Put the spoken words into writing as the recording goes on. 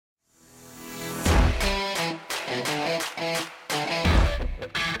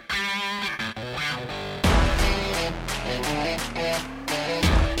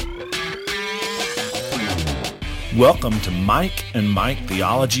Welcome to Mike and Mike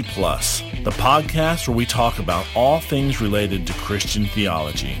Theology Plus, the podcast where we talk about all things related to Christian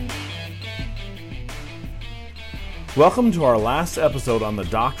theology. Welcome to our last episode on the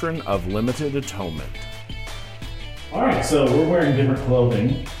doctrine of limited atonement. All right, so we're wearing different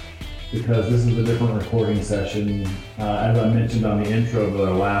clothing because this is a different recording session. As I mentioned on the intro to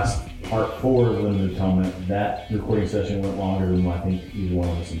our last part 4 of limited atonement, that recording session went longer than I think either one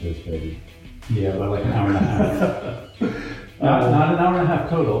of us anticipated. Yeah, by like an hour and a half. Not an hour and a half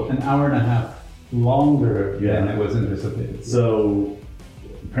total, an hour and a half longer than it was anticipated. So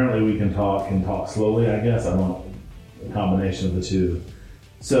apparently we can talk slowly, I guess. I don't know, a combination of the two.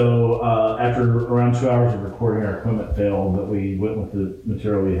 So after around 2 hours of recording, our equipment failed, but we went with the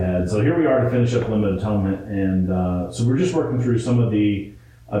material we had. So here we are to finish up limited atonement, and so we're just working through some of the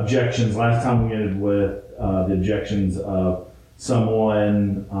objections. Last time we ended with the objections of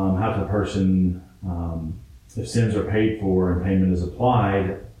someone, how can a person, if sins are paid for and payment is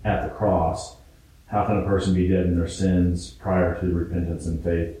applied at the cross, how can a person be dead in their sins prior to repentance and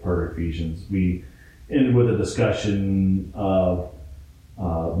faith per Ephesians? We ended with a discussion of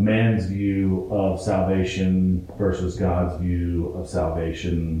man's view of salvation versus God's view of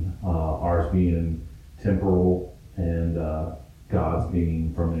salvation, ours being temporal and God's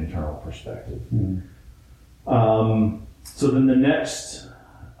being from an eternal perspective. So then the next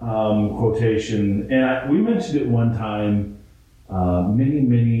quotation, and we mentioned it one time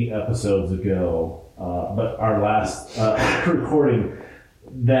many episodes ago, but our last recording,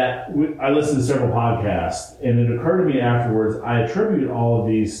 that I listened to several podcasts, and it occurred to me afterwards, I attributed all of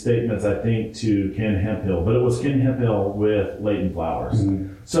these statements, I think, to Ken Hemphill, but it was Ken Hemphill with Leighton Flowers.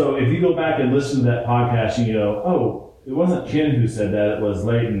 Mm-hmm. So if you go back and listen to that podcast and you go, oh, it wasn't Ken who said that, it was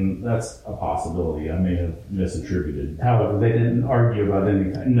Leighton, that's a possibility. I may have misattributed. However, they didn't argue about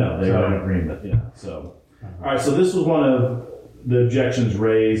anything. No, they were in agreement, yeah. So, all right, so this was one of the objections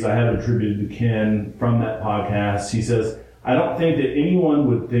raised. I have attributed to Ken from that podcast. He says, I don't think that anyone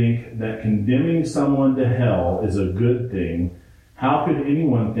would think that condemning someone to hell is a good thing. How could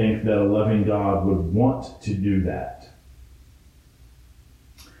anyone think that a loving God would want to do that?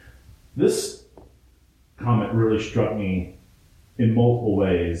 This comment really struck me in multiple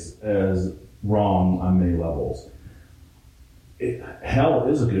ways as wrong on many levels. Hell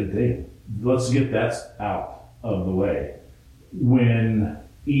is a good thing. Let's get that out of the way. When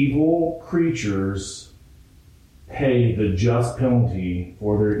evil creatures pay the just penalty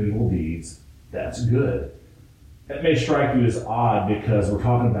for their evil deeds, that's good. That may strike you as odd because we're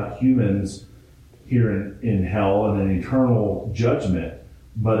talking about humans here in hell and an eternal judgment.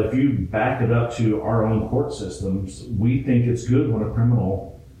 But if you back it up to our own court systems, we think it's good when a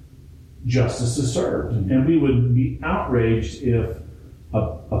criminal justice is served. Mm-hmm. And we would be outraged if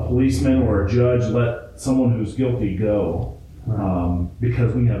a policeman or a judge let someone who's guilty go,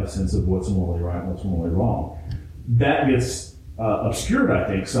 because we have a sense of what's morally right and what's morally wrong. That gets obscured, I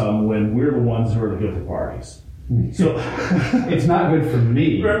think, some when we're the ones who are the guilty parties. So it's not good for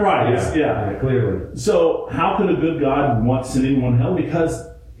me. Right. Yeah, clearly. So how could a good God want to send anyone to hell? Because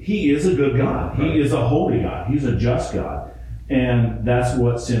he is a good God. He is a holy God. He's a just God. And that's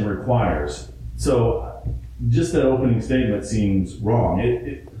what sin requires. So just that opening statement seems wrong.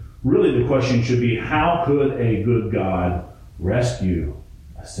 Really the question should be, how could a good God rescue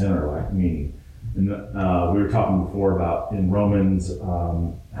a sinner like me? And we were talking before about in Romans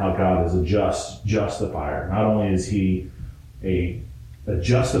how God is a just justifier. Not only is he a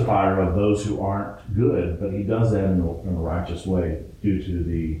justifier of those who aren't good, but he does that in a righteous way due to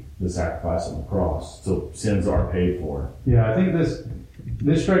the sacrifice on the cross. So sins are paid for. Yeah, I think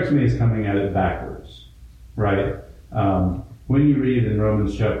this strikes me as coming at it backwards, right? When you read in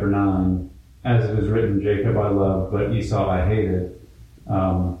Romans chapter 9, as it is written, Jacob I loved, but Esau I hated,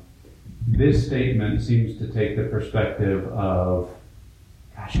 this statement seems to take the perspective of,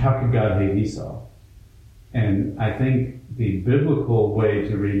 gosh, how could God hate Esau? And I think the biblical way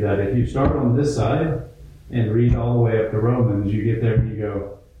to read that, if you start on this side and read all the way up to Romans, you get there and you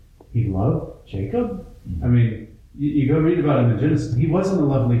go, he loved Jacob? Mm-hmm. I mean, you go read about him in Genesis. He wasn't a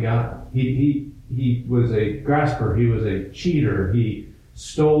lovely guy. He was a grasper. He was a cheater. He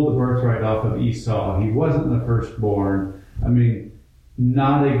stole the birthright off of Esau. He wasn't the firstborn. I mean,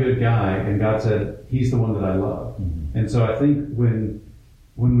 not a good guy, and God said, he's the one that I love. Mm-hmm. And so I think when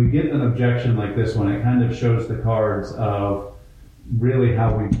we get an objection like this one, it kind of shows the cards of really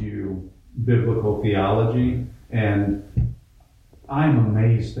how we view biblical theology. And I'm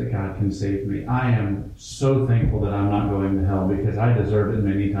amazed that God can save me. I am so thankful that I'm not going to hell because I deserve it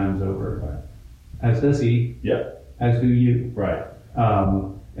many times over. Right. As does he. Yep. As do you. Right.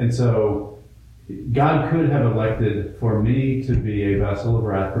 And so God could have elected for me to be a vessel of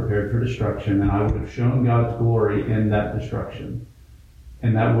wrath prepared for destruction, and I would have shown God's glory in that destruction.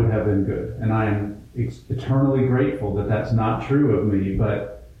 And that would have been good. And I am eternally grateful that that's not true of me,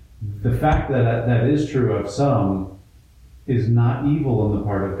 but the fact that that is true of some is not evil on the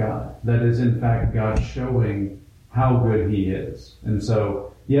part of God. That is, in fact, God showing how good He is. And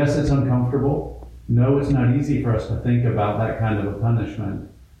so, yes, it's uncomfortable. No, it's not easy for us to think about that kind of a punishment,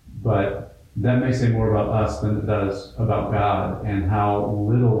 but that may say more about us than it does about God and how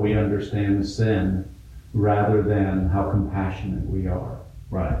little we understand sin rather than how compassionate we are.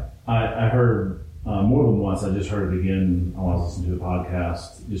 Right. I heard more than once. I just heard it again. I was listening to a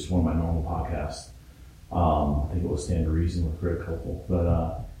podcast, just one of my normal podcasts. I think it was Stand to Reason with Greg Koppel.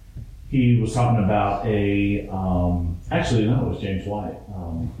 But he was talking about actually, no, it was James White,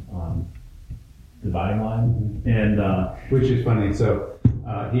 Dividing Line. And which is funny. So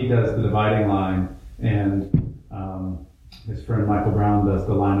he does the Dividing Line, and his friend Michael Brown does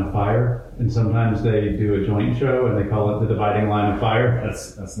the Line of Fire. And sometimes they do a joint show, and they call it the Dividing Line of Fire.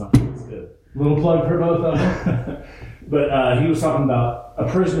 That's good. Little plug for both of them. But he was talking about a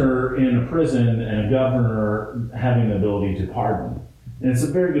prisoner in a prison and a governor having the ability to pardon. And it's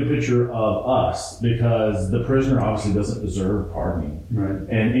a very good picture of us, because the prisoner obviously doesn't deserve pardoning. Right.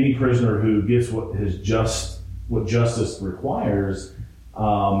 And any prisoner who gets what justice requires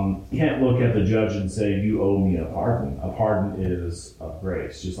can't look at the judge and say, you owe me a pardon. A pardon is of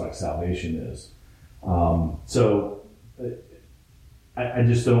grace, just like salvation is. So I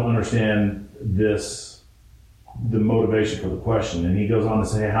just don't understand the motivation for the question. And he goes on to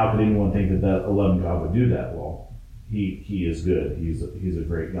say, how could anyone think that a loving God would do that? Well, he is good. He's a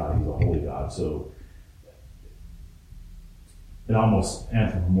great God. He's a holy God. So it almost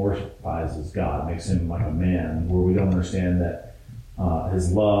anthropomorphizes God, makes him like a man, where we don't understand that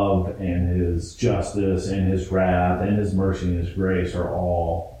his love and his justice and his wrath and his mercy and his grace are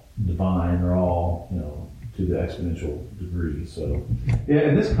all divine, are all, to the exponential degree. So yeah,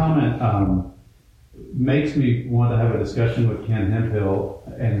 and this comment makes me want to have a discussion with Ken Hemphill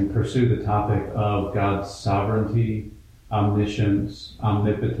and pursue the topic of God's sovereignty, omniscience,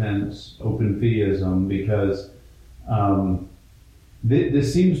 omnipotence, open theism, because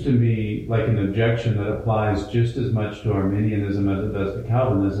this seems to me like an objection that applies just as much to Arminianism as it does to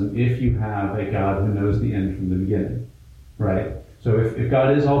Calvinism, if you have a God who knows the end from the beginning, right? So if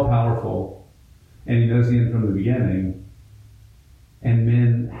God is all-powerful and He knows the end from the beginning, and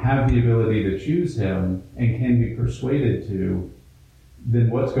men have the ability to choose Him and can be persuaded to,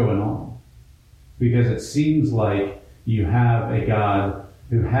 then what's going on? Because it seems like you have a God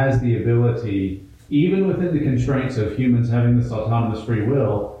who has the ability, even within the constraints of humans having this autonomous free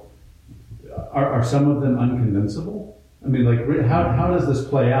will. Are some of them unconvincible? I mean, like, how does this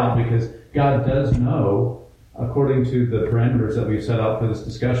play out? Because God does know, according to the parameters that we've set out for this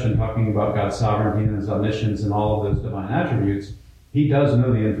discussion, talking about God's sovereignty and His omniscience and all of those divine attributes, He does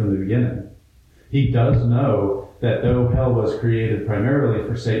know the end from the beginning. He does know that though hell was created primarily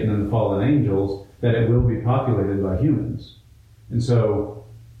for Satan and the fallen angels, that it will be populated by humans. And so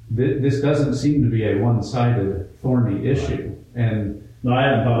this doesn't seem to be a one-sided, thorny issue. And no, I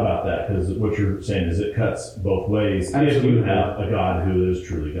hadn't thought about that, because what you're saying is it cuts both ways. Absolutely. If you have a God who is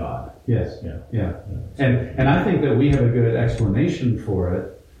truly God. Yes. Yeah. And I think that we have a good explanation for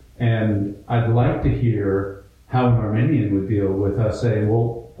it. And I'd like to hear how an Arminian would deal with us saying,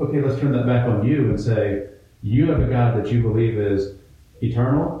 well, okay, let's turn that back on you and say, you have a God that you believe is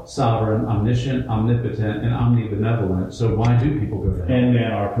eternal, sovereign, omniscient, omnipotent, and omnibenevolent. So why do people go to hell? And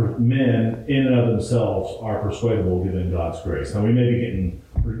men in and of themselves are persuadable given God's grace. Now we may be getting,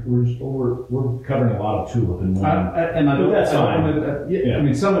 we're covering a lot of tulip in one. That's fine. I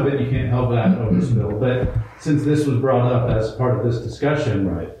mean, some of it you can't help but overspill. But since this was brought up as part of this discussion,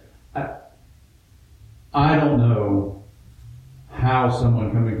 right? I don't know how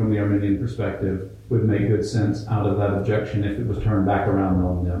someone coming from the Arminian perspective would make good sense out of that objection if it was turned back around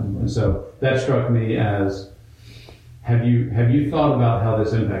on them. And so that struck me as, have you thought about how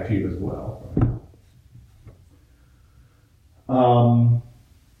this impacts you as well?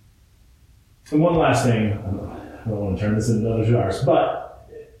 And one last thing, I don't want to turn this into another jars, but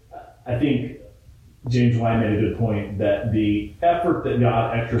I think James White made a good point that the effort that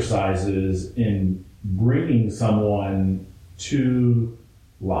God exercises in bringing someone to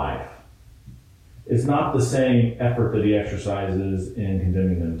life is not the same effort that He exercises in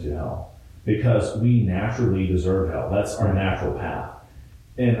condemning them to hell, because we naturally deserve hell. That's our natural path.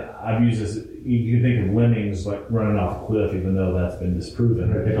 And I've used this, you can think of lemmings like running off a cliff, even though that's been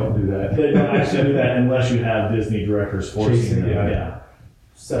disproven. They don't do that. They don't actually do that unless you have Disney directors forcing them. Yeah. Yeah.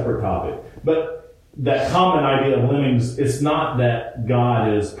 Separate topic. But that common idea of lemmings, it's not that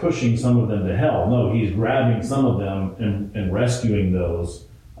God is pushing some of them to hell. No, he's grabbing some of them and rescuing those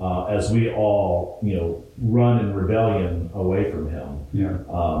as we all, run in rebellion away from him. Yeah.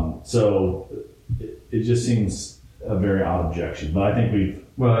 So it just seems a very odd objection. But I think we've...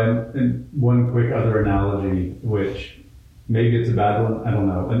 Well, and one quick other analogy, which maybe it's a bad one, I don't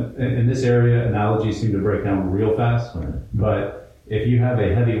know. In this area, analogies seem to break down real fast. Right. But if you have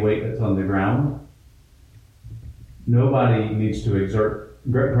a heavy weight that's on the ground, nobody needs to exert.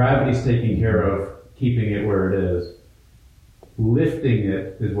 Gravity's taking care of keeping it where it is. Lifting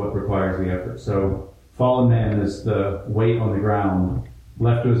it is what requires the effort. So fallen man is the weight on the ground.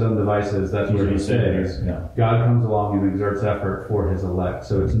 Left to his own devices, that's where he stays. Yeah. God comes along and exerts effort for his elect.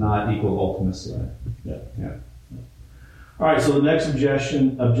 So it's not equal ultimacy. Yeah. Yeah. All right, so the next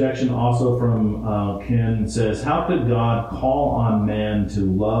objection also from Ken says, how could God call on man to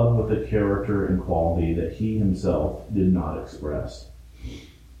love with a character and quality that he himself did not express?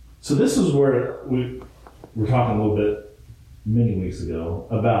 So this is where we were talking a little bit many weeks ago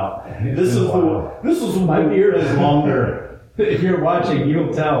about this is my beard is longer. If you're watching,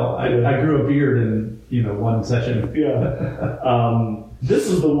 you'll tell. I grew a beard in one session. Yeah. This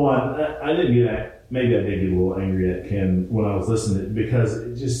is the one I didn't get. Maybe I did get a little angry at Ken when I was listening because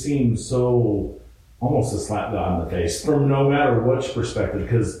it just seems so almost a slap God in the face from no matter which perspective.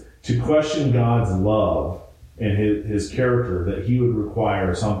 Because to question God's love and his character, that he would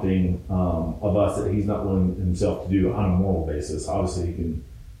require something of us that he's not willing himself to do on a moral basis. Obviously,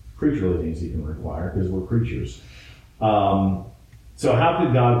 creaturely things he can require because we're creatures. So how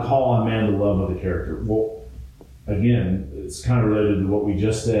could God call on man to love with a character? Well, again, it's kind of related to what we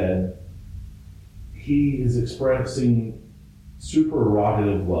just said. He is expressing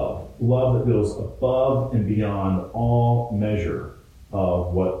supererogative love that goes above and beyond all measure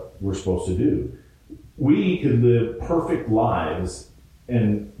of what we're supposed to do. We could live perfect lives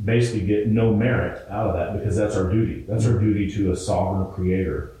and basically get no merit out of that because that's our duty. That's our duty to a sovereign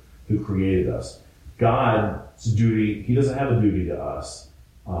creator who created us. God's duty, he doesn't have a duty to us.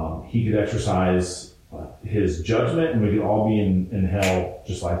 He could exercise his judgment and we could all be in hell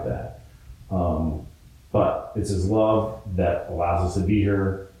just like that. But it's his love that allows us to be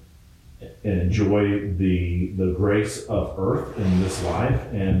here and enjoy the grace of earth in this life.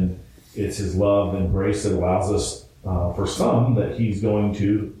 And it's his love and grace that allows us, for some, that he's going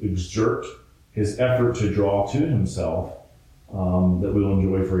to exert his effort to draw to himself, that we will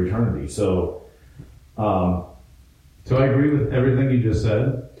enjoy for eternity. So I agree with everything you just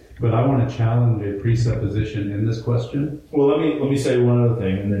said, but I want to challenge a presupposition in this question. Well, let me say one other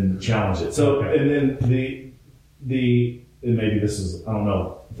thing and then challenge it. So, okay. And then and maybe this is, I don't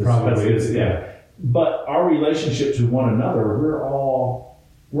know. If this Probably is, yeah. But our relationship to one another, we're all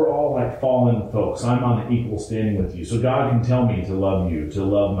like fallen folks. I'm on an equal standing with you. So God can tell me to love you, to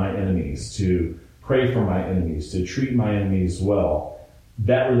love my enemies, to pray for my enemies, to treat my enemies well.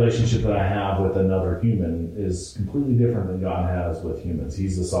 That relationship that I have with another human is completely different than God has with humans.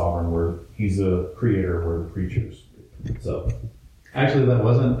 He's the sovereign, he's the creator, we're the creatures. So, actually, that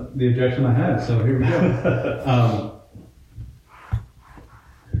wasn't the objection I had, so here we go.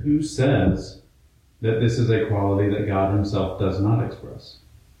 Who says that this is a quality that God himself does not express?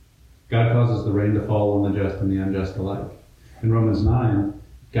 God causes the rain to fall on the just and the unjust alike. In Romans 9,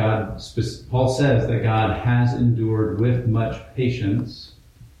 Paul says that God has endured with much patience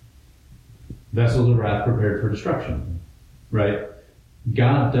vessels of wrath prepared for destruction. Right?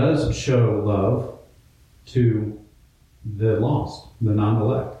 God does show love to the lost, the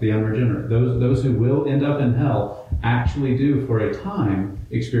non-elect, the unregenerate. Those who will end up in hell actually do, for a time,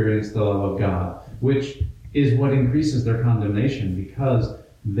 experience the love of God, which is what increases their condemnation because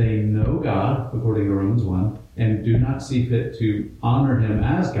they know God, according to Romans 1, and do not see fit to honor him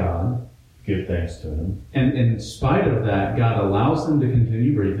as God. Give thanks to him. And in spite of that, God allows them to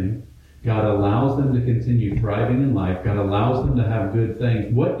continue breathing. God allows them to continue thriving in life. God allows them to have good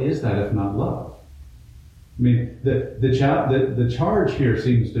things. What is that if not love? I mean, the charge here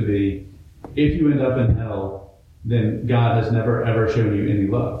seems to be, if you end up in hell, then God has never ever shown you any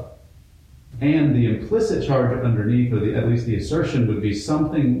love. And the implicit charge underneath, or at least the assertion, would be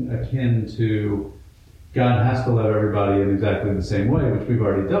something akin to God has to love everybody in exactly the same way, which we've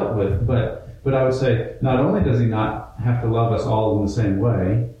already dealt with. But I would say, not only does he not have to love us all in the same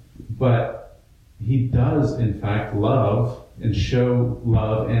way, but he does, in fact, love and show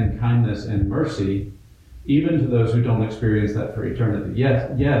love and kindness and mercy, even to those who don't experience that for eternity.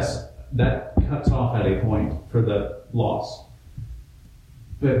 Yes, that cuts off at a point for the lost.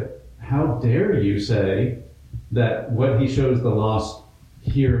 But how dare you say that what he shows the lost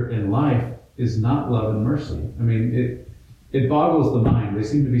here in life is not love and mercy. I mean, it boggles the mind. They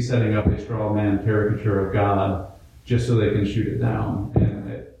seem to be setting up a straw man caricature of God just so they can shoot it down.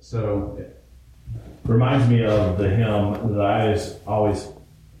 And so reminds me of the hymn that I always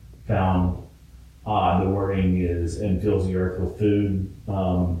found odd. The wording is, and fills the earth with food.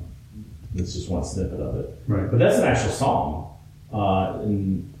 That's just one snippet of it. Right. But that's an actual song.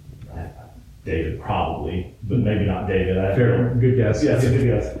 And David probably, but maybe not David. Fair, good guess. Yes, good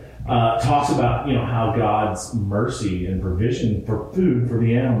guess. Talks about, how God's mercy and provision for food for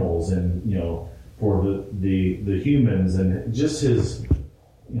the animals and, for the humans, and just his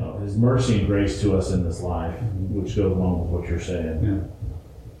mercy and grace to us in this life, which goes along with what you're saying.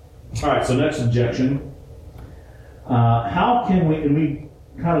 Yeah. All right, so next objection. How can we, and we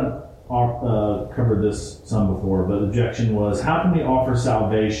kind of covered this some before, but the objection was, how can we offer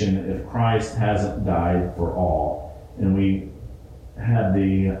salvation if Christ hasn't died for all? And we had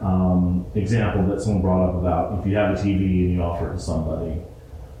the example that someone brought up about if you have a TV and you offer it to somebody.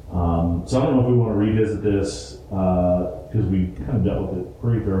 So I don't know if we want to revisit this because we kind of dealt with it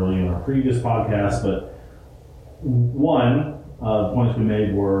pretty thoroughly in our previous podcast, but one, the points we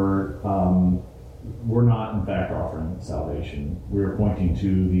made were we're not in fact offering salvation. We're pointing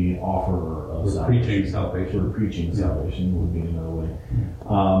to the offerer of salvation. Preaching salvation. We're preaching salvation would be another way.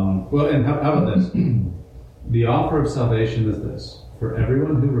 Well, and how about this? The offer of salvation is this: for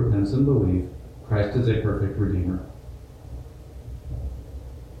everyone who repents and believes, Christ is a perfect Redeemer.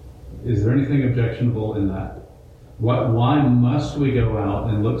 Is there anything objectionable in that? Why must we go out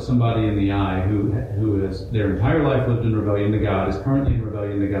and look somebody in the eye who has their entire life lived in rebellion to God, is currently in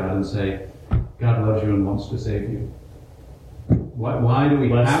rebellion to God, and say, God loves you and wants to save you? Why do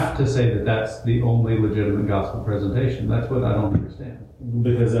we have to say that that's the only legitimate gospel presentation? That's what I don't understand.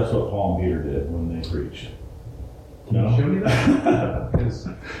 Because that's what Paul and Peter did when they preached. Can you show me that? Because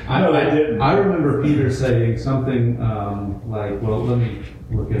no, they didn't. I remember Peter saying something like, well, let me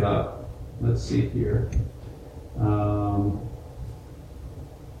look it up. Let's see here.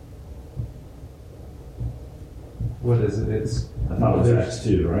 What is it? I thought it was Acts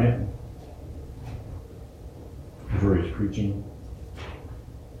 2, right? Where he's preaching.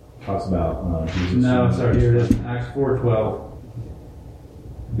 Talks about Jesus. No, sorry, here it is. Acts 4:12.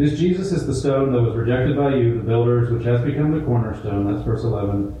 This Jesus is the stone that was rejected by you, the builders, which has become the cornerstone. That's verse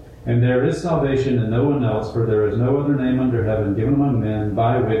 11. And there is salvation in no one else, for there is no other name under heaven given among men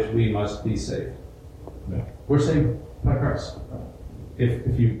by which we must be saved. Yeah. We're saved by Christ.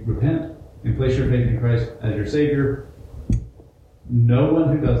 If you repent and place your faith in Christ as your Savior, no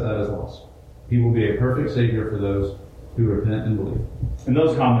one who does that is lost. He will be a perfect Savior for those who repent and believe. And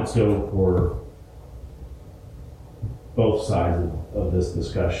those comments go for both sides of this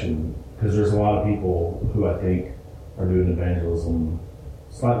discussion, because there's a lot of people who I think are doing evangelism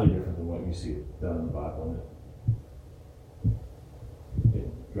slightly different than what you see done in the Bible. And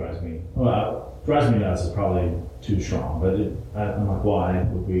it drives me, drives me nuts is probably too strong, but I'm like, why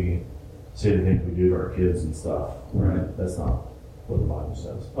would we say the things we do to our kids and stuff? Right. That's not what the Bible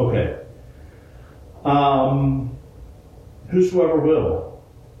says. Okay. Whosoever will.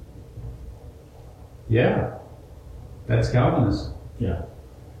 Yeah. That's Calvinist. Yeah.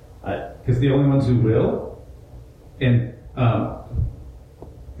 Because the only ones who will, and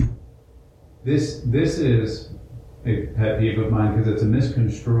this is a pet peeve of mine because it's a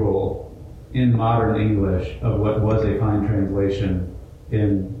misconstrual in modern English of what was a fine translation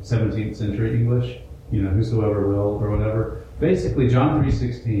in 17th century English, whosoever will or whatever. Basically, John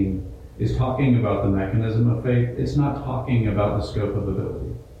 3:16 is talking about the mechanism of faith. It's not talking about the scope of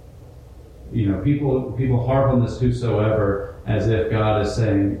ability. People harp on this whosoever as if God is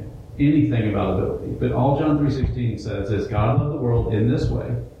saying anything about ability. But all John 3:16 says is God loved the world in this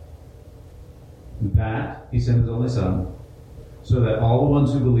way, that he sent his only Son, so that all the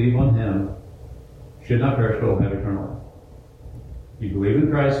ones who believe on him should not perish but will have eternal life. You believe in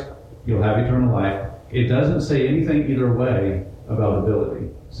Christ, you'll have eternal life. It doesn't say anything either way about ability.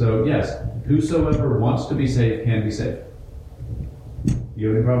 So yes, whosoever wants to be saved can be saved. You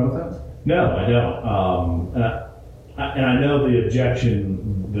have any problem with that? No, I don't. And I know the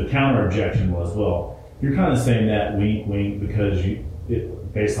objection, the counter objection was, well, you're kind of saying that wink, wink, because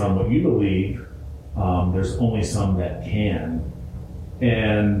based on what you believe, there's only some that can.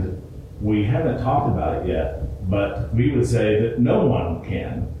 And we haven't talked about it yet, but we would say that no one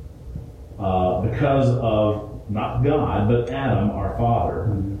can because of not God, but Adam, our father.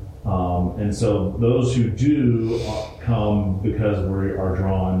 Mm-hmm. And so those who do come because we are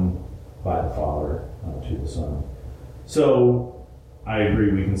drawn by the Father to the Son. So I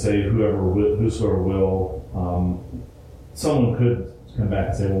agree. We can say whosoever will. Someone could come back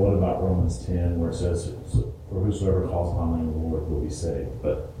and say, well, what about Romans 10, where it says, "For whosoever calls upon the name of the Lord will be saved"?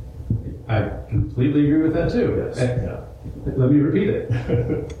 But I completely agree with that too. yes, yeah. Let me repeat it.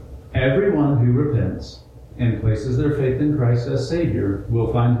 Everyone who repents and places their faith in Christ as Savior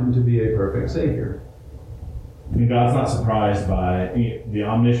will find Him to be a perfect Savior. I mean, God's not surprised by, the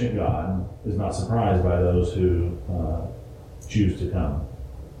omniscient God is not surprised by those who choose to come.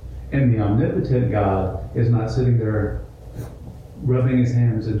 And the omnipotent God is not sitting there rubbing his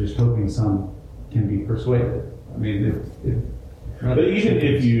hands and just hoping some can be persuaded. I mean, but even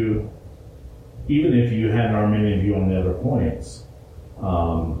if you had an Arminian view on the other points,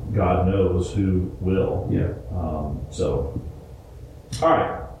 God knows who will. Yeah. So, all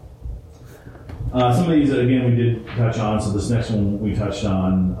right. Some of these, again, we did touch on. So this next one we touched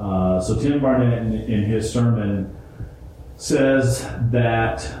on. So Tim Barnett, in his sermon, says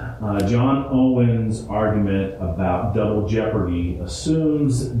that John Owen's argument about double jeopardy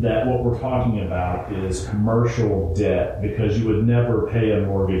assumes that what we're talking about is commercial debt, because you would never pay a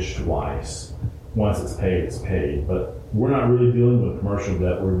mortgage twice. Once it's paid, it's paid. But we're not really dealing with commercial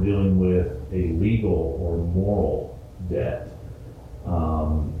debt. We're dealing with a legal or moral debt.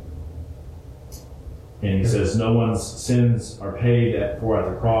 And he says no one's sins are paid for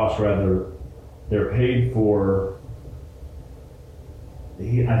at the cross. Rather, they're paid for.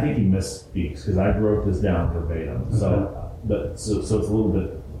 I think he misspeaks, because I wrote this down verbatim. Okay. So it's a little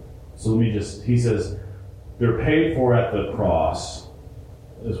bit. So let me just. He says they're paid for at the cross,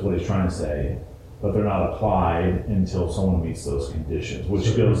 is what he's trying to say, but they're not applied until someone meets those conditions, which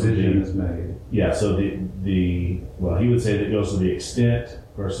so goes to decision is made. Yeah. So well, he would say that goes to the extent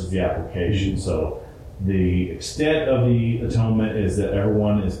versus the application. Mm-hmm. So the extent of the atonement is that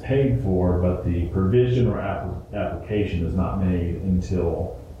everyone is paid for, but the provision or application is not made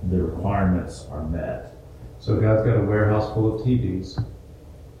until the requirements are met. So God's got a warehouse full of TVs.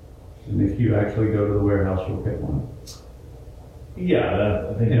 And if you actually go to the warehouse, you'll pick one.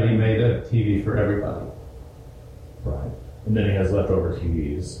 Yeah, I think. And He made a TV for everybody. Right. And then he has leftover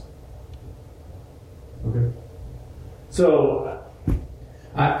TVs. Okay. So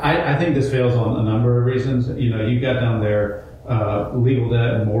I think this fails on a number of reasons. You know, you've got down there legal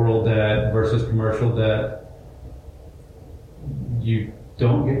debt and moral debt versus commercial debt. You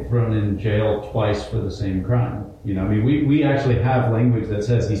don't get thrown in jail twice for the same crime. You know, I mean, we actually have language that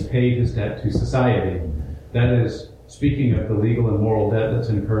says he's paid his debt to society. That is speaking of the legal and moral debt that's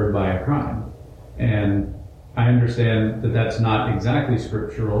incurred by a crime. And I understand that that's not exactly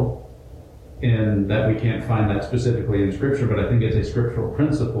scriptural, in that we can't find that specifically in Scripture, but I think it's a scriptural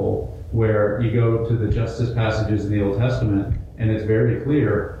principle where you go to the justice passages in the Old Testament, and it's very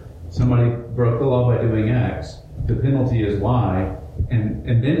clear, somebody broke the law by doing X, the penalty is Y, and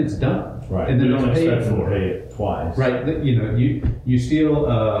then it's done. right, And then you don't it's paid expect them to for. pay it twice. Right, you know, you steal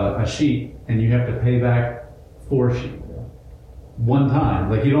a sheep, and you have to pay back 4 sheep. One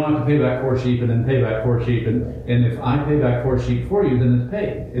time. Like, you don't have to pay back 4 sheep and then pay back 4 sheep. And if I pay back 4 sheep for you, then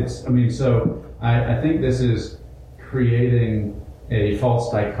it's paid. So I think this is creating a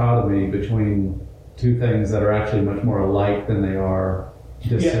false dichotomy between two things that are actually much more alike than they are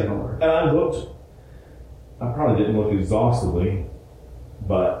dissimilar. Yeah, and I probably didn't look exhaustively,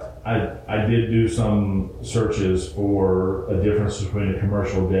 but I did do some searches for a difference between a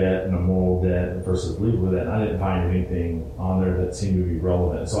commercial debt and a moral debt versus legal debt. I didn't find anything on there that seemed to be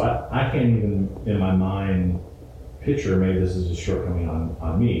relevant. So I can't even, in my mind, picture, maybe this is a shortcoming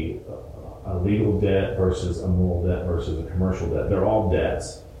on me, a legal debt versus a moral debt versus a commercial debt. They're all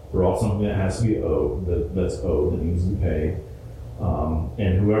debts. They're all something that has to be owed, that needs to be paid.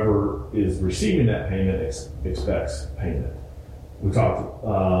 And whoever is receiving that payment expects payment. We talked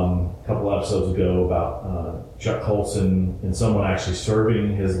a couple episodes ago about Chuck Colson and someone actually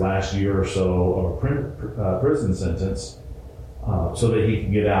serving his last year or so of a prison sentence so that he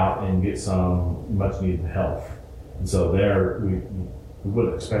can get out and get some much needed health. And so there, we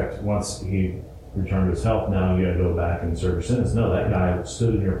wouldn't expect once he returned his health, now you got to go back and serve your sentence. No, that guy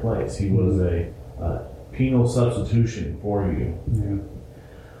stood in your place. He was a penal substitution for you. Yeah.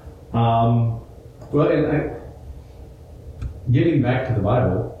 Well, and getting back to the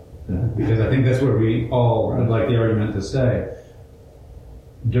Bible, because I think that's where we all would like the argument to stay.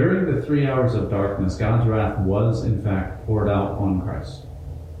 During the 3 hours of darkness, God's wrath was in fact poured out on Christ.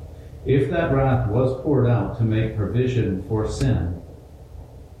 If that wrath was poured out to make provision for sin,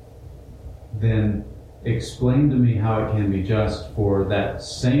 then explain to me how it can be just for that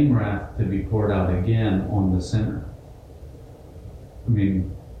same wrath to be poured out again on the sinner. I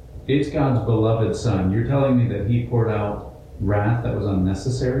mean, it's God's beloved Son. You're telling me that He poured out wrath that was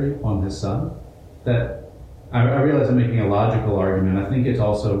unnecessary on His Son? That I realize I'm making a logical argument. I think it's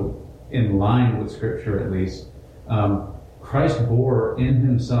also in line with Scripture, at least. Christ bore in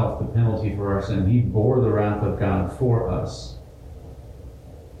himself the penalty for our sin. He bore the wrath of God for us.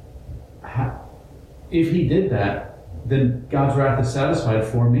 If he did that, then God's wrath is satisfied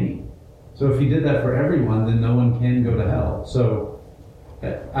for me. So if he did that for everyone, then no one can go to hell. So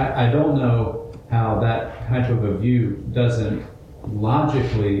I don't know how that type of a view doesn't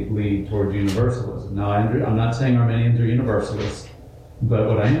logically lead toward universalism. Now, I'm not saying Arminians are universalists, but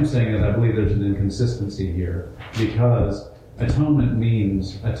what I am saying is I believe there's an inconsistency here, because atonement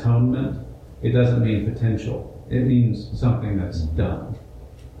means atonement. It doesn't mean potential. It means something that's done.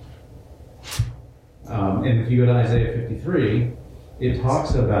 And if you go to Isaiah 53, it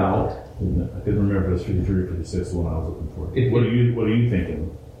talks about... I couldn't remember if it was 53 or 56, the one I was looking for. What are you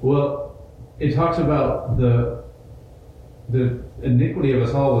thinking? Well, it talks about the iniquity of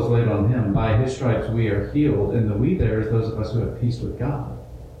us all was laid on him. By his stripes we are healed, and the we there is those of us who have peace with God.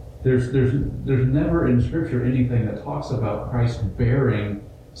 There's never in Scripture anything that talks about Christ bearing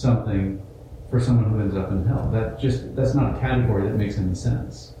something for someone who ends up in hell. That's not a category that makes any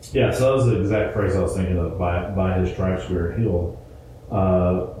sense. Yeah, so that was the exact phrase I was thinking of. By his stripes we are healed.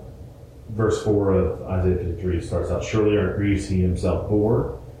 Verse 4 of Isaiah 53 starts out, surely our griefs he himself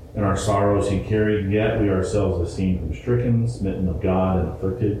bore, and our sorrows he carried, yet we ourselves esteemed him stricken, smitten of God, and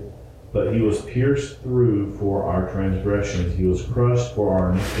afflicted. But he was pierced through for our transgressions, he was crushed for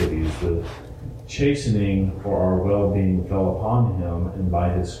our iniquities. The chastening for our well-being fell upon him, and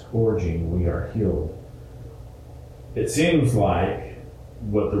by his scourging we are healed. It seems like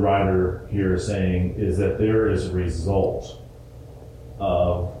what the writer here is saying is that there is a result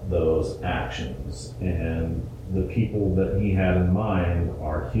of those actions, and the people that he had in mind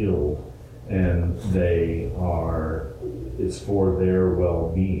are healed, and it's for their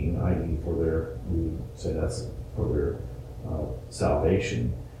well-being, i.e. we say that's for their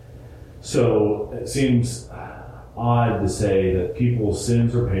salvation. So it seems odd to say that people's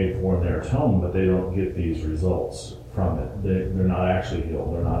sins are paid for in their atonement, but they don't get these results from it. They're not actually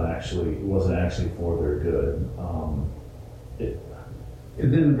healed. It wasn't actually for their good.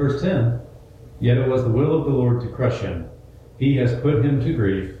 And then in verse 10, yet it was the will of the Lord to crush him. He has put him to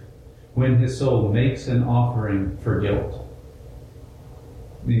grief when his soul makes an offering for guilt.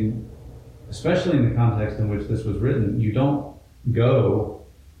 I mean, especially in the context in which this was written, you don't go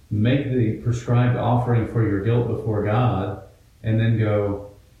make the prescribed offering for your guilt before God and then go,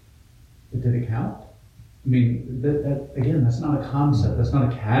 did it count? I mean, again, that's not a concept. That's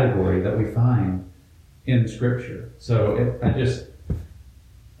not a category that we find in Scripture. So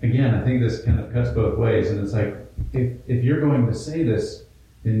Again, I think this kind of cuts both ways, and it's like, if you're going to say this,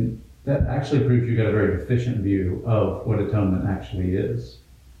 then that actually proves you've got a very deficient view of what atonement actually is.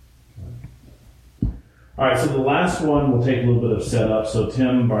 All right, so the last one will take a little bit of setup. So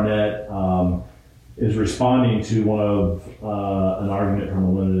Tim Barnett is responding to one of an argument from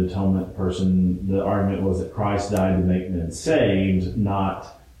a limited atonement person. The argument was that Christ died to make men saved,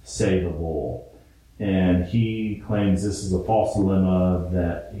 not savable. And he claims this is a false dilemma,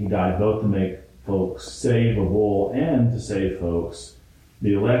 that he died both to make folks savable and to save folks.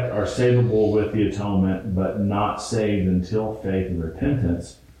 The elect are savable with the atonement, but not saved until faith and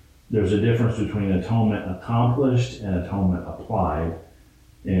repentance. There's a difference between atonement accomplished and atonement applied.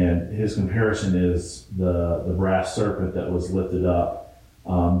 And his comparison is the brass serpent that was lifted up.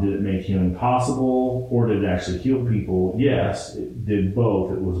 Did it make healing possible, or did it actually heal people? Yes, it did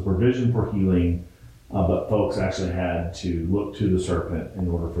both. It was a provision for healing. But folks actually had to look to the serpent in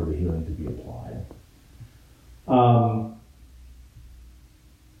order for the healing to be applied.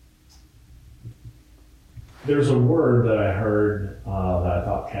 There's a word that I heard that I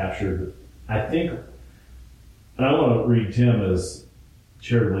thought captured, I think, and I want to read Tim as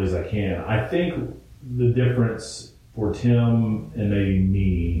charitably as I can. I think the difference for Tim and maybe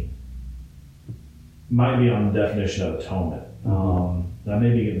me might be on the definition of atonement. I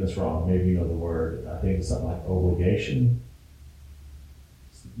may be getting this wrong. Maybe you know the word. I think it's something like obligation.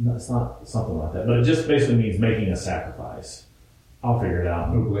 It's not something like that, but it just basically means making a sacrifice. I'll figure it out.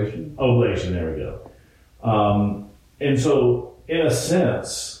 Oblation? Oblation, there we go. And so, in a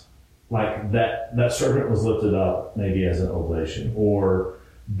sense, like that serpent was lifted up maybe as an oblation, or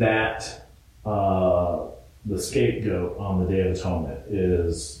that the scapegoat on the Day of Atonement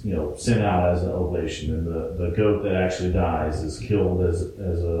is, sent out as an oblation, and the goat that actually dies is killed as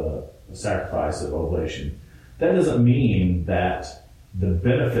a sacrifice of oblation. That doesn't mean that the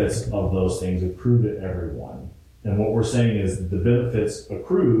benefits of those things accrue to everyone. And what we're saying is that the benefits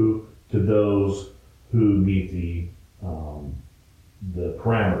accrue to those who meet the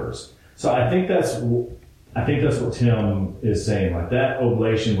parameters. So I think that's I think that's what Tim is saying. Like, that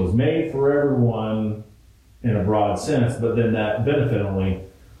oblation was made for everyone in a broad sense, but then that benefit only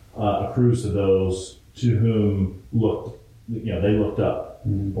accrues to those to whom they looked up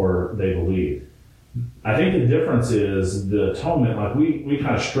or they believed. I think the difference is the atonement. Like, we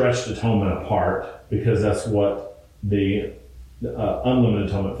kind of stretched atonement apart because that's what the unlimited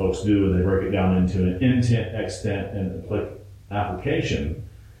atonement folks do, and they break it down into an intent, extent, and application.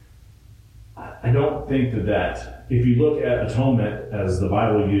 I don't think that if you look at atonement as the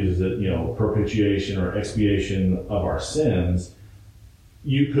Bible uses it, propitiation or expiation of our sins,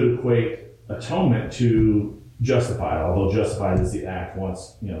 you could equate atonement to justified, although justified is the act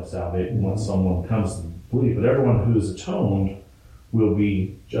once, salvation, once someone comes to believe. But everyone who is atoned will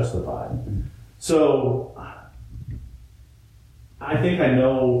be justified. So I think I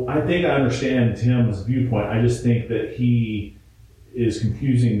understand Tim's viewpoint. I just think that he is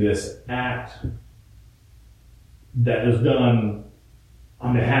confusing this act that is done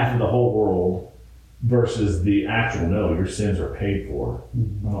on behalf of the whole world versus the actual, no, your sins are paid for.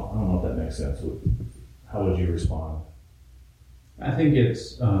 I don't know if that makes sense. How would you respond? I think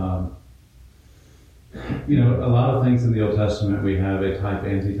it's, a lot of things in the Old Testament, we have a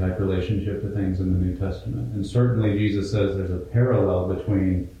type-anti-type relationship to things in the New Testament. And certainly Jesus says there's a parallel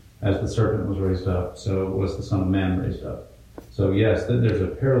between, as the serpent was raised up, so was the Son of Man raised up. So yes, there's a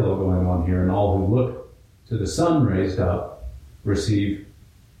parallel going on here, and all who look to the Son raised up receive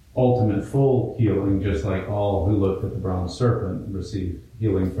ultimate full healing, just like all who looked at the bronze serpent received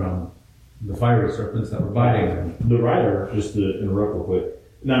healing from the fiery serpents that were biting them. The writer, just to interrupt real quick,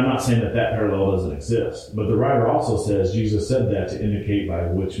 now I'm not saying that parallel doesn't exist, but the writer also says Jesus said that to indicate by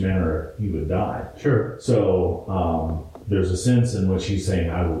which manner he would die. Sure. So there's a sense in which he's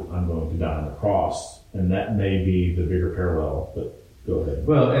saying, I'm going to die on the cross, and that may be the bigger parallel, but go ahead.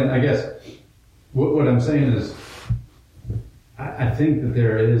 Well, and I guess what I'm saying is, I think that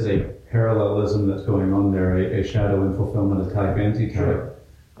there is a parallelism that's going on there, a shadow and fulfillment of type, anti-type.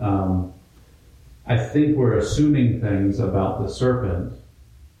 Sure. I think we're assuming things about the serpent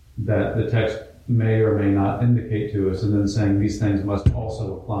that the text may or may not indicate to us, and then saying these things must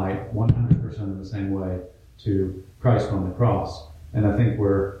also apply 100% in the same way to Christ on the cross. And I think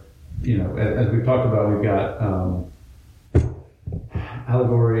we're, as we've talked about, we've got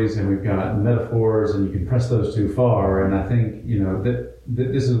allegories and we've got metaphors, and you can press those too far. And I think, that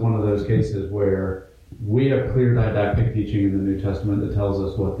this is one of those cases where we have clear didactic teaching in the New Testament that tells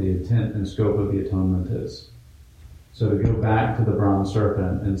us what the intent and scope of the atonement is. So to go back to the bronze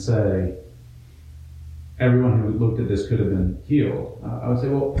serpent and say, everyone who looked at this could have been healed, I would say,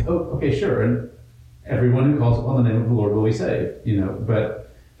 well, okay, sure, and everyone who calls upon the name of the Lord will be saved,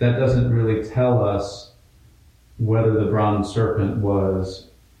 but that doesn't really tell us whether the bronze serpent was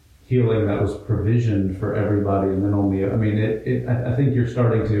healing that was provisioned for everybody, and then only, I think you're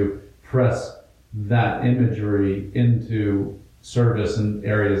starting to press that imagery into service in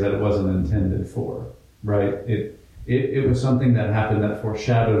areas that it wasn't intended for, right? It was something that happened that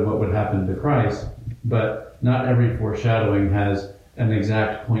foreshadowed what would happen to Christ, but not every foreshadowing has an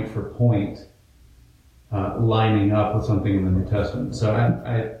exact point for point lining up with something in the New Testament. So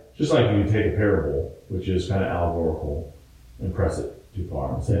I just like you take a parable, which is kind of allegorical, and press it too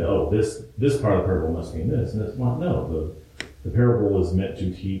far and say, this part of the parable must mean this, and this. Well, no, the parable is meant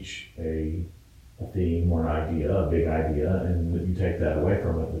to teach a theme or an idea, a big idea, and you take that away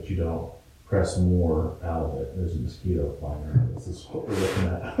from it, but you don't press more out of it. There's a mosquito flying around. This is what we're looking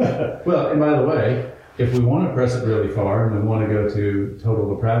at. Well, and by the way, if we want to press it really far and we want to go to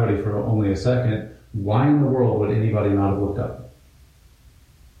total depravity for only a second, why in the world would anybody not have looked up?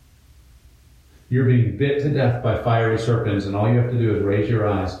 You're being bit to death by fiery serpents, and all you have to do is raise your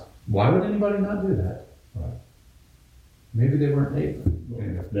eyes. Why would anybody not do that? Right. Maybe they weren't able.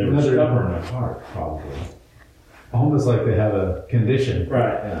 They were stubborn at heart, probably. Almost like they have a condition.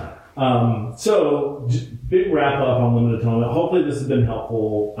 Right, yeah. So, big wrap up on limited atonement. Hopefully this has been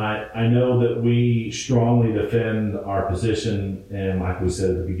helpful. I know that we strongly defend our position, and like we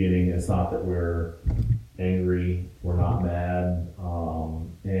said at the beginning, it's not that we're angry, we're not mad,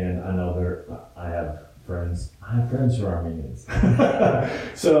 and I know I have friends who are Armenians.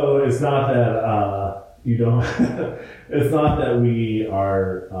 So it's not that it's not that we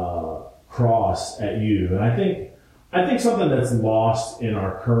are cross at you. And I think something that's lost in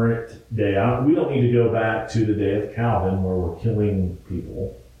our current day, we don't need to go back to the day of Calvin where we're killing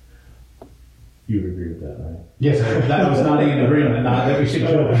people. You would agree with that, right? Yes, that was not in agreement, not that we should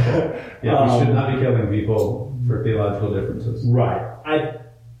kill people. Yeah, we should not be killing people for theological differences. Right.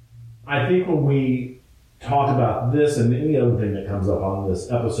 I think when we talk about this and any other thing that comes up on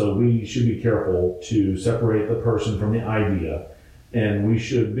this episode, we should be careful to separate the person from the idea. And we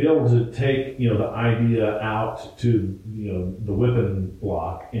should be able to take, the idea out to, the whipping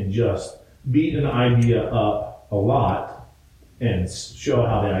block and just beat an idea up a lot and show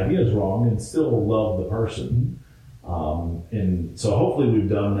how the idea is wrong and still love the person. And so hopefully we've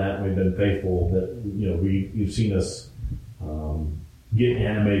done that and we've been faithful that, you've seen us, get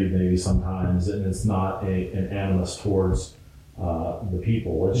animated maybe sometimes, and it's not an animus towards, the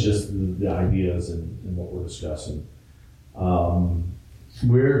people. It's just the ideas and what we're discussing.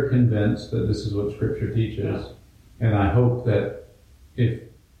 We're convinced that this is what Scripture teaches, and I hope that if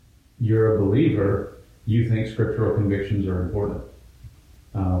you're a believer, you think scriptural convictions are important.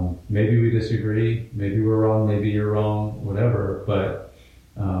 Maybe we disagree, maybe we're wrong, maybe you're wrong, whatever. But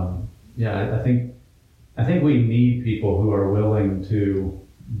I think we need people who are willing to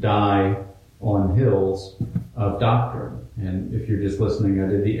die on hills of doctrine. And if you're just listening, I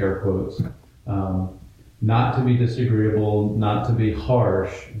did the air quotes. Not to be disagreeable, not to be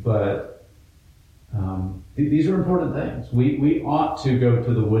harsh, but these are important things. We ought to go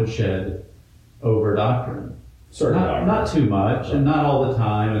to the woodshed over doctrine. Not too much, and not all the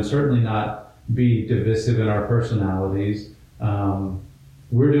time, and certainly not be divisive in our personalities.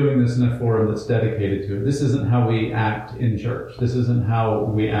 We're doing this in a forum that's dedicated to it. This isn't how we act in church. This isn't how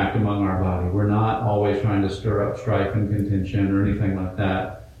we act among our body. We're not always trying to stir up strife and contention or anything like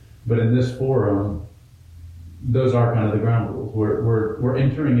that. But in this forum, those are kind of the ground rules. We're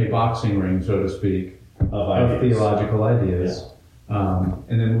entering a boxing ring, so to speak, of theological ideas. Yeah.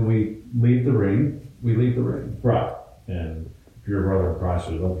 And then when we leave the ring, we leave the ring. Right. And if you're a brother in Christ,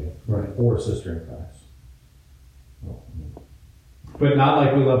 we love you. Right. Or a sister in Christ. But not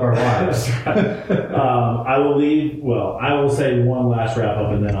like we love our wives. I will say one last wrap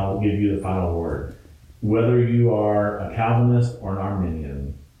up and then I'll give you the final word. Whether you are a Calvinist or an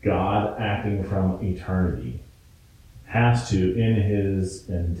Arminian, God acting from eternity has to, in his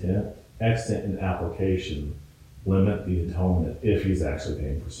intent, extent, and application, limit the atonement if he's actually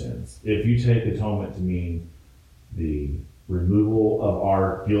paying for sins. If you take atonement to mean the removal of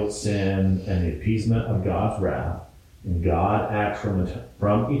our guilt, sin, and the appeasement of God's wrath, and God acts from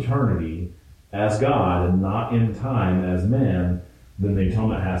eternity as God and not in time as man, then the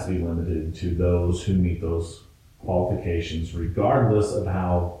atonement has to be limited to those who meet those qualifications, regardless of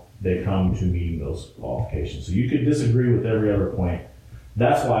how they come to meeting those qualifications. So you could disagree with every other point.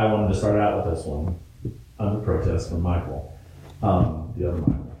 That's why I wanted to start out with this one, under protest from Michael, the other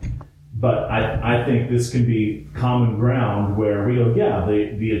Michael. But I think this can be common ground where we go,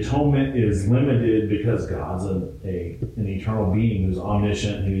 the atonement is limited because God's an eternal being who's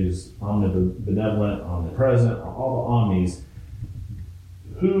omniscient, who's omnibenevolent, omnipresent, all the omnis.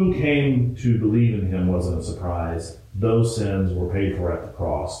 Who came to believe in him wasn't a surprise. Those sins were paid for at the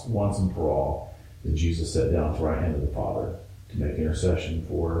cross, once and for all. And Jesus sat down at the right hand of the Father to make intercession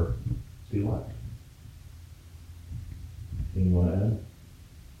for the elect. Anything you want to add?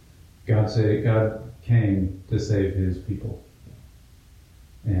 God came to save his people.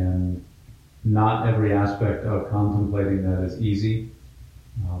 And not every aspect of contemplating that is easy.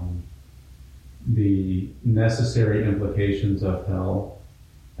 The necessary implications of hell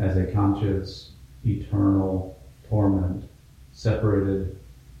as a conscious, eternal torment, separated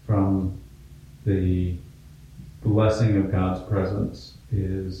from the blessing of God's presence,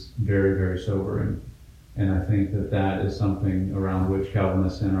 is very, very sobering. And I think that is something around which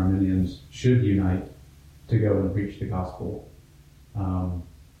Calvinists and Arminians should unite to go and preach the gospel.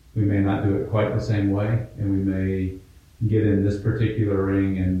 We may not do it quite the same way, and we may get in this particular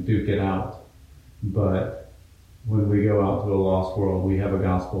ring and duke it out. But when we go out to a lost world, we have a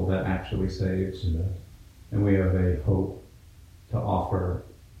gospel that actually saves. Mm-hmm. And we have a hope to offer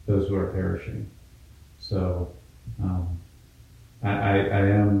those who are perishing. So I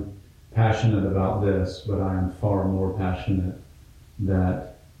am passionate about this, but I am far more passionate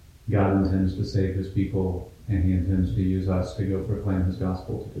that God intends to save his people, and he intends to use us to go proclaim his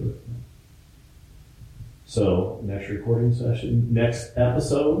gospel to do it. So, next recording session, next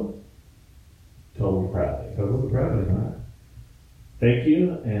episode, Total Depravity. Total Depravity. All right. Thank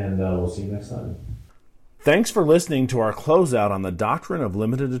you, and we'll see you next time. Thanks for listening to our closeout on the doctrine of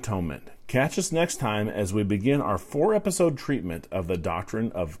limited atonement. Catch us next time as we begin our 4-episode treatment of the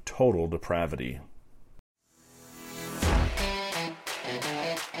doctrine of total depravity.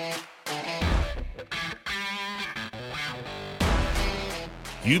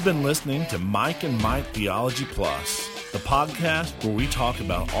 You've been listening to Mike and Mike Theology Plus, the podcast where we talk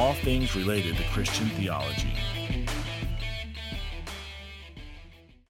about all things related to Christian theology.